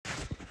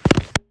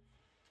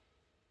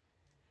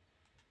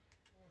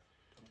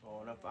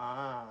trying to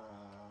find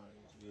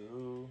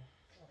you.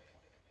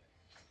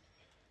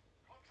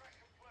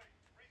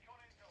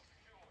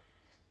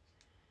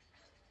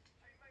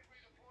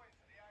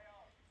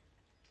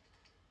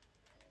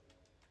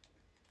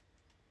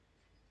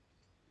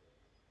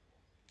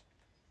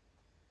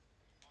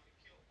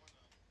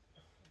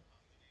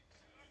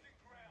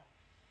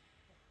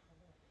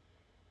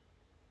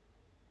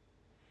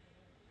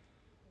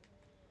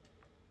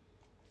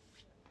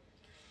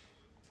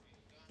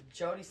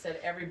 Jody said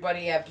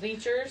everybody at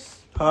bleachers.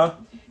 Huh?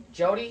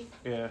 Jody?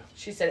 Yeah.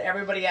 She said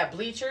everybody at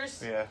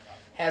bleachers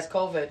has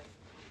COVID.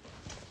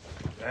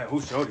 Man,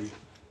 who's Jody?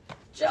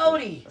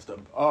 Jody! That's the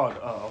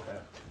okay.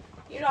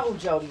 You know who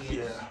Jody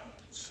is.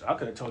 Yeah. I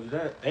could have told you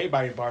that.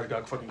 Everybody in bars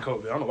got fucking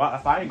COVID. I don't know why.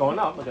 If I ain't going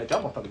out, I'm like,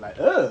 y'all motherfuckers like,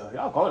 ugh,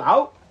 y'all going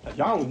out? Like,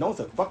 y'all don't know it's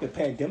a fucking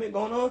pandemic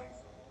going on?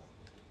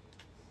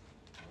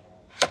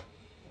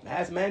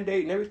 Mask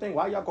mandate and everything.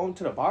 Why y'all going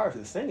to the bars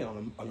and singing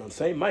on the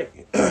same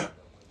mic? It's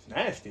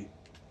nasty.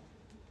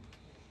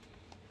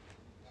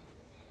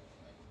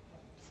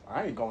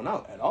 I ain't going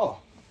out at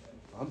all.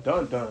 I'm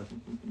done. And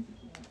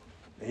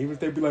even if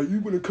they be like, you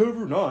want to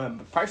cover? No,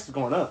 the price is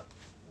going up.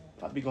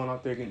 I'll be going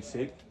out there getting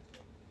sick.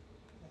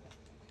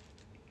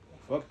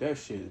 Fuck that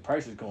shit. The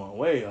price is going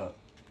way up.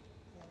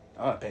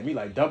 I'll pay me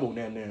like double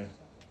damn near.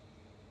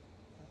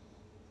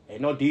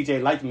 Ain't no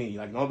DJ like me.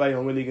 Like, nobody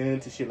don't really get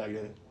into shit like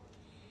that.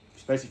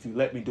 Especially if you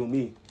let me do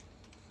me.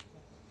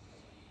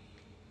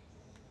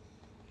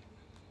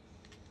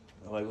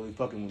 Nobody really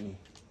fucking with me.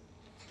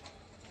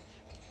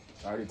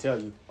 I already tell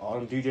you, all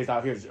them DJs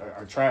out here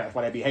are trash. That's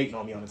why they be hating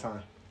on me all the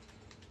time.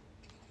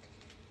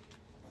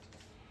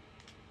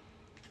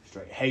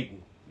 Straight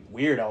hating.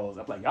 Weirdos.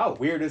 I'm like, y'all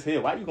weird as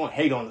hell. Why you gonna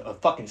hate on a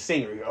fucking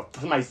singer? Or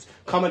somebody's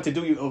coming to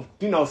do you,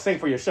 sing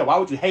for your show. Why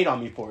would you hate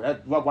on me for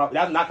it?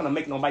 That's not gonna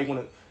make nobody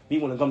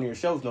wanna come to your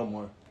shows no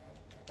more.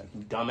 Like,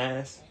 you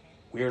dumbass.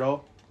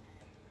 Weirdo.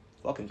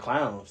 Fucking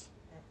clowns.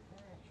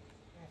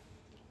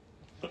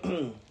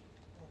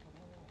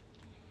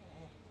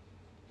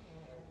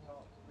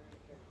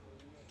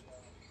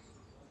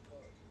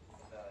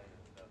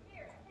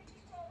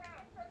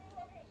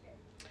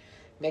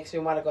 Makes me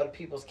want to go to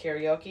people's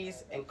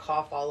karaoke's and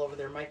cough all over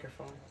their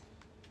microphone.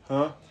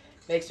 Huh?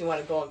 Makes me want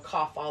to go and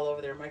cough all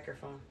over their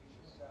microphone.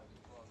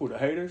 Who, the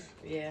haters?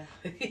 Yeah.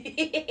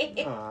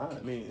 Nah, I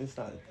mean, it's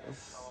not.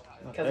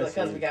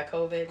 Because we got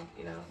COVID,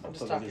 you know. I'm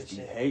just talking just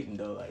shit. Be hating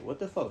though, like, what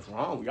the fuck's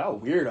wrong with y'all?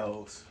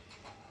 Weirdos.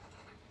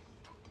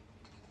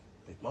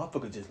 Like,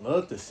 motherfuckers just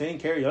love to sing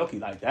karaoke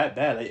like that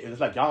bad. Like,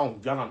 it's like y'all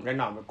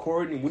not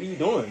recording. What are you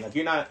doing? Like,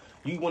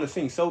 you want to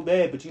sing so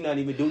bad, but you're not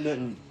even doing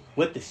nothing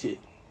with the shit.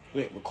 You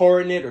ain't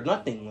recording it or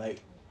nothing.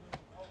 Like,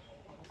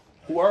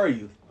 who are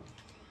you?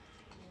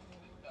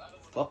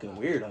 Fucking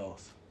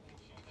weirdos.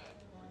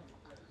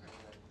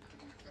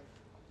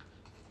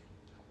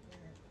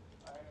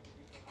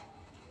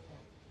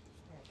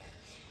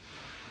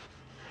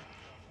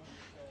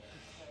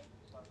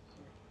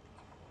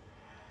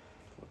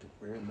 Fucking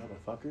weird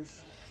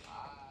motherfuckers.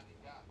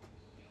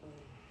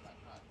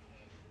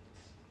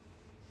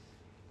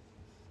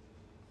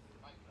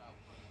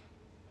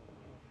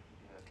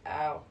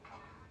 Ow.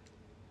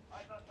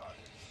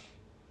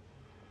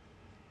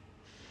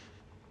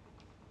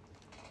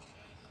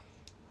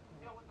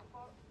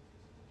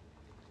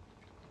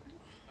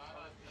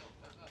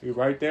 He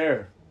right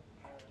there.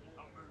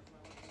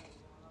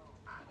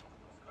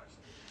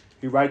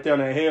 He right there on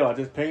that hill. I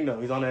just pinged him.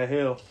 He's on that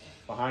hill.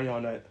 Behind you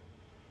on that.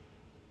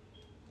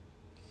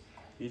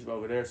 He's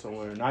over there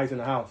somewhere. Now he's in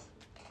the house.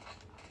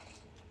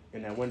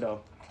 In that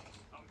window.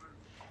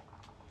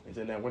 He's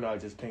in that window I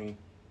just pinged.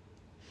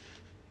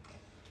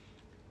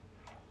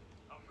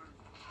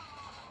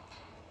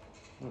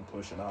 I'm gonna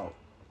push it out.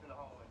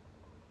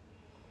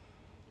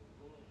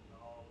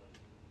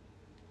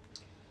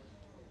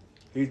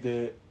 He's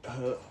dead.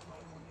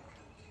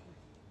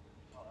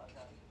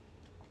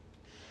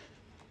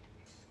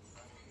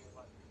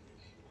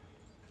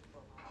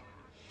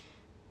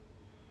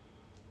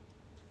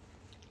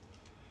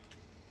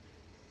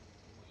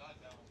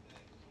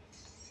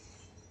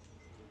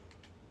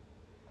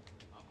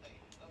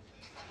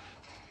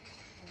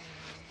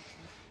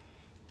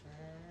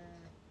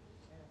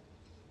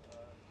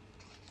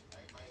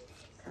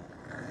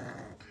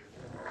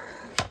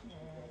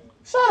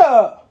 Shut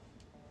up!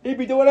 He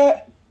be doing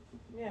that?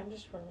 Yeah, I'm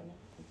just rubbing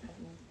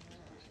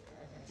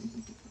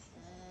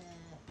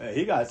it. Hey,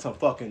 he got some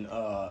fucking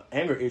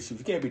anger issues.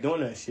 You can't be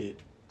doing that shit.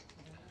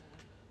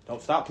 Don't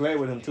stop playing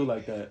with him too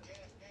like that.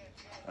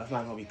 That's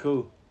not gonna be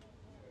cool.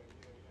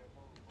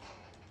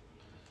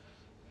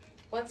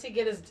 Once he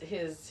get his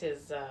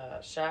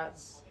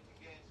shots,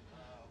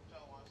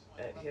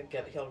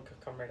 he'll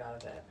come right out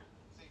of that.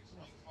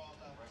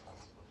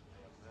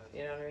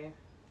 You know what I mean?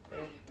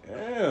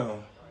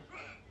 Damn.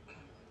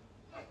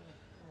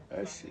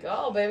 That shit.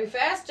 Go, baby,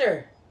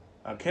 faster.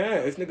 I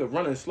can't. This nigga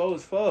running slow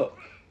as fuck.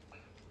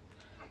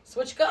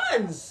 Switch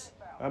guns.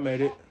 I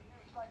made it.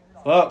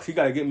 Fuck, she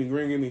gotta get me.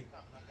 Green, get me.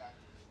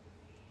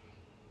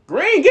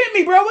 Green, get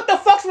me, bro. What the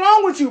fuck's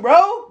wrong with you,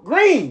 bro?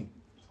 Green.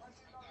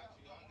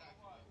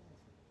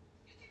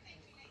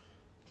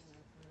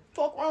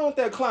 fuck wrong with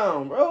that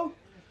clown, bro?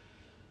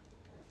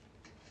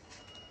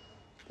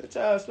 Bitch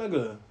ass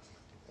nigga.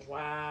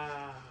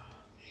 Wow.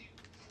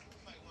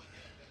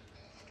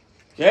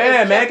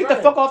 Yeah, man, get the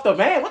fuck off the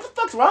van. What the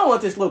fuck's wrong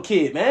with this little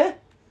kid, man?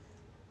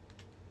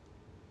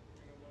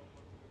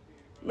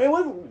 Man,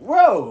 what,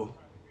 bro?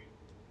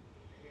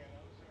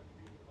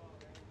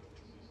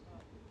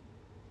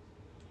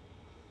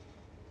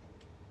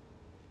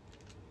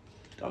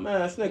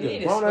 Dumbass You need nigga,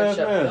 to grown ass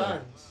switch up man.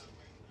 guns.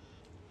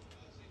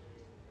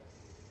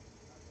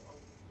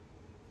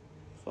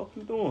 Fuck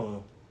you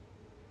doing?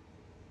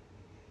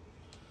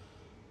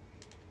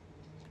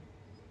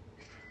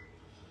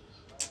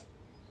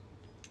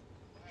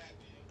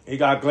 He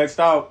got glitched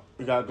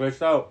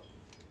out.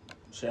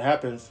 Shit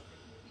happens.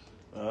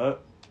 That's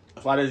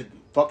why this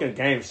fucking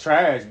game's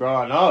trash, bro.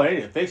 I know they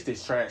need to fix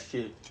this trash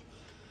shit.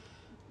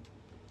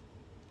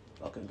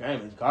 Fucking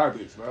game is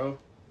garbage, bro.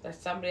 There's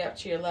somebody up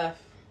to your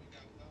left.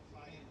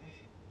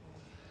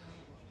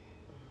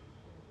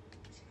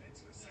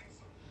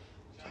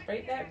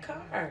 Break that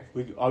car.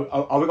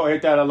 Are we gonna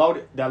hit that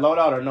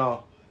loadout or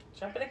no?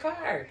 Jump in the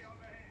car.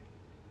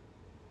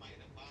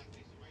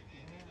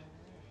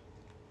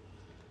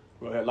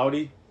 Go ahead,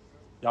 loady.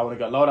 Y'all wanna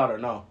get loadout or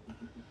no?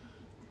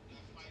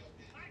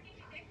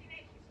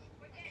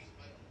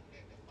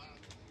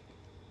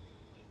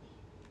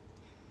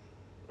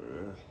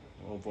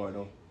 Oh boy,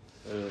 no.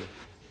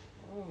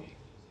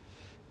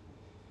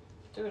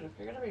 Dude, if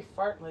you're gonna be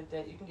farting like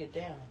that, you can get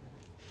down.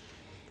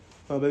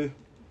 Oh, baby.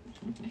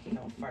 You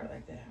don't fart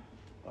like that.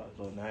 Oh,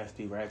 little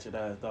nasty, ratchet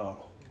ass dog.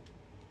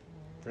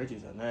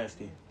 Frenchies are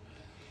nasty.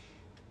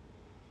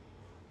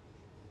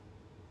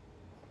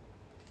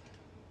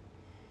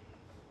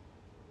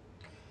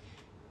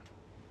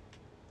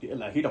 Yeah,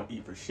 like he don't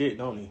eat for shit,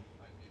 don't he?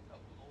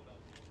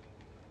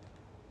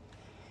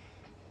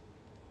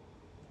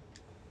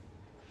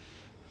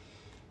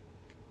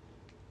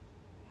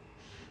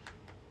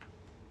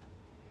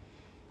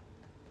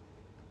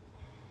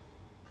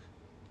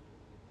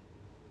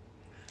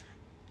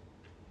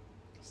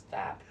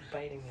 Stop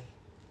biting me.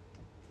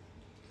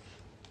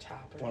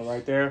 Choppers. One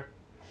right there.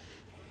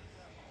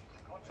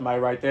 Somebody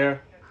right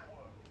there.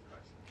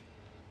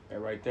 They're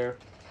right there.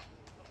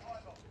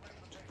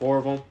 4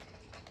 of them.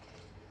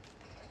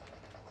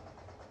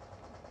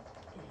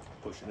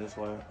 Pushing this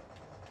way.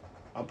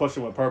 I'm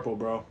pushing with purple,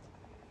 bro.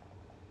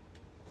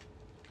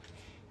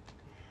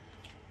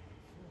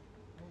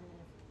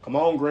 Come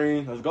on,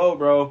 green. Let's go,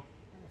 bro.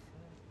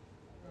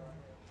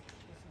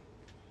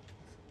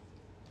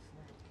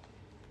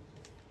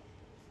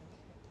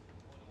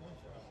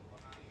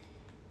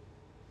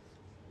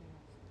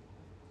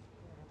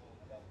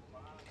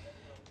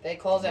 They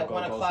close at Go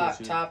 1 close o'clock. with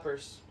you.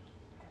 Choppers.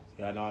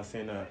 Yeah, I know. I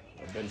seen that.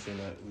 I've been seeing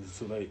that. It was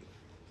too late.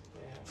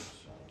 Yeah.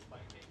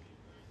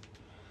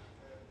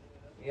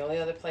 The only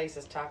other place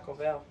is Taco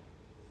Bell.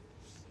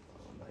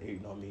 I'm not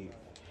eating no meat.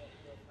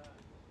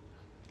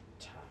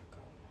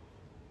 Taco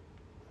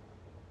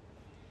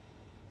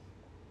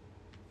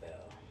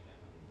Bell.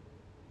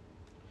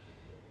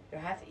 You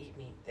don't have to eat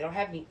meat. They don't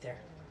have meat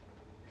there.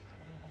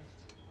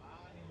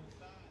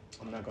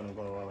 I'm not gonna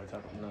go all the way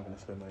Taco. I'm not gonna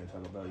spend money at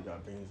Taco Bell. You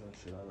got beans and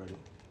shit already.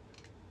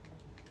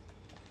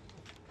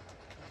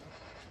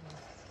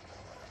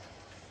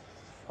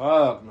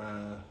 Fuck,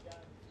 man.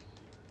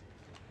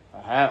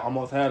 I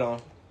almost had them.